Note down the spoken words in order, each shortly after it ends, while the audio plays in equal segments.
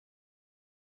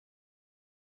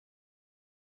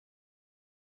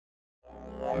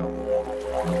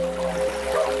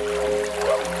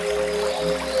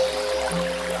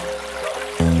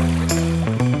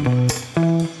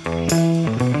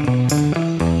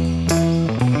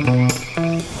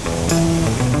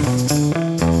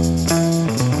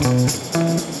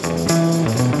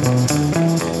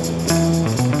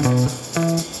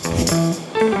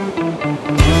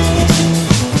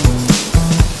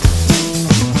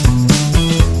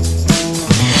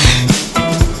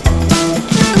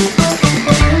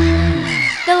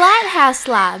Lighthouse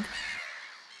Lab.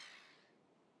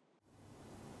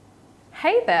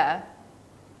 Hey there!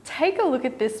 Take a look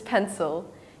at this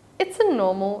pencil. It's a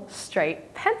normal,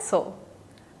 straight pencil.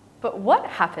 But what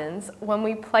happens when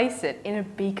we place it in a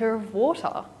beaker of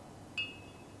water?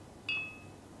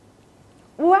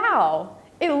 Wow!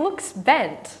 It looks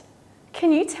bent.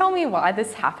 Can you tell me why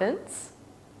this happens?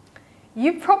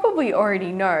 You probably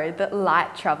already know that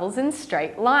light travels in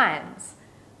straight lines.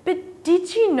 But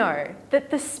did you know that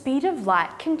the speed of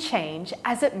light can change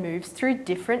as it moves through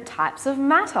different types of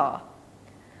matter?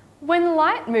 When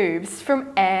light moves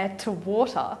from air to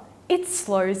water, it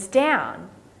slows down.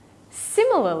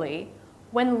 Similarly,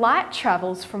 when light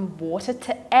travels from water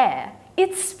to air,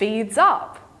 it speeds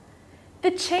up.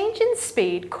 The change in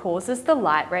speed causes the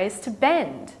light rays to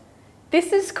bend.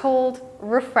 This is called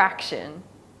refraction.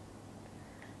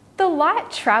 The light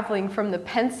travelling from the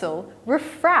pencil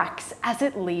refracts as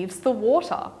it leaves the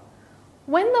water.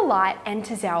 When the light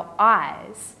enters our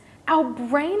eyes, our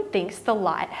brain thinks the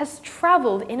light has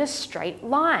travelled in a straight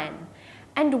line,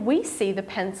 and we see the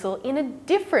pencil in a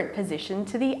different position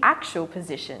to the actual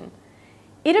position.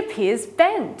 It appears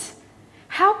bent.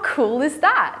 How cool is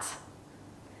that?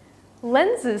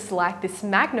 Lenses like this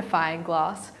magnifying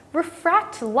glass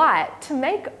refract light to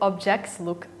make objects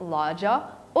look larger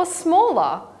or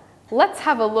smaller. Let's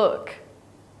have a look.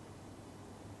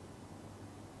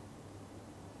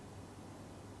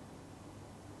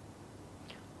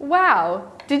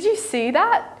 Wow, did you see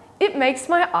that? It makes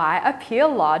my eye appear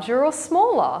larger or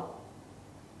smaller.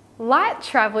 Light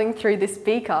travelling through this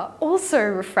beaker also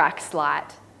refracts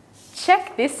light.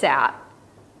 Check this out.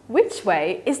 Which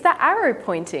way is the arrow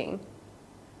pointing?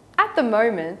 At the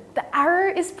moment, the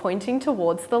arrow is pointing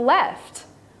towards the left.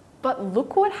 But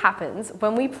look what happens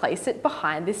when we place it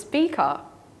behind this beaker.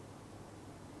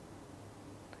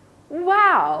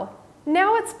 Wow,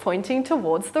 now it's pointing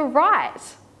towards the right.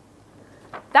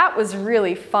 That was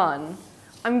really fun.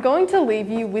 I'm going to leave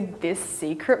you with this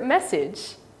secret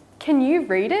message. Can you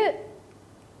read it?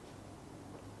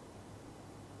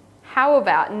 How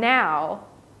about now?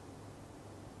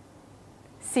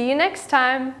 See you next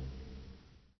time.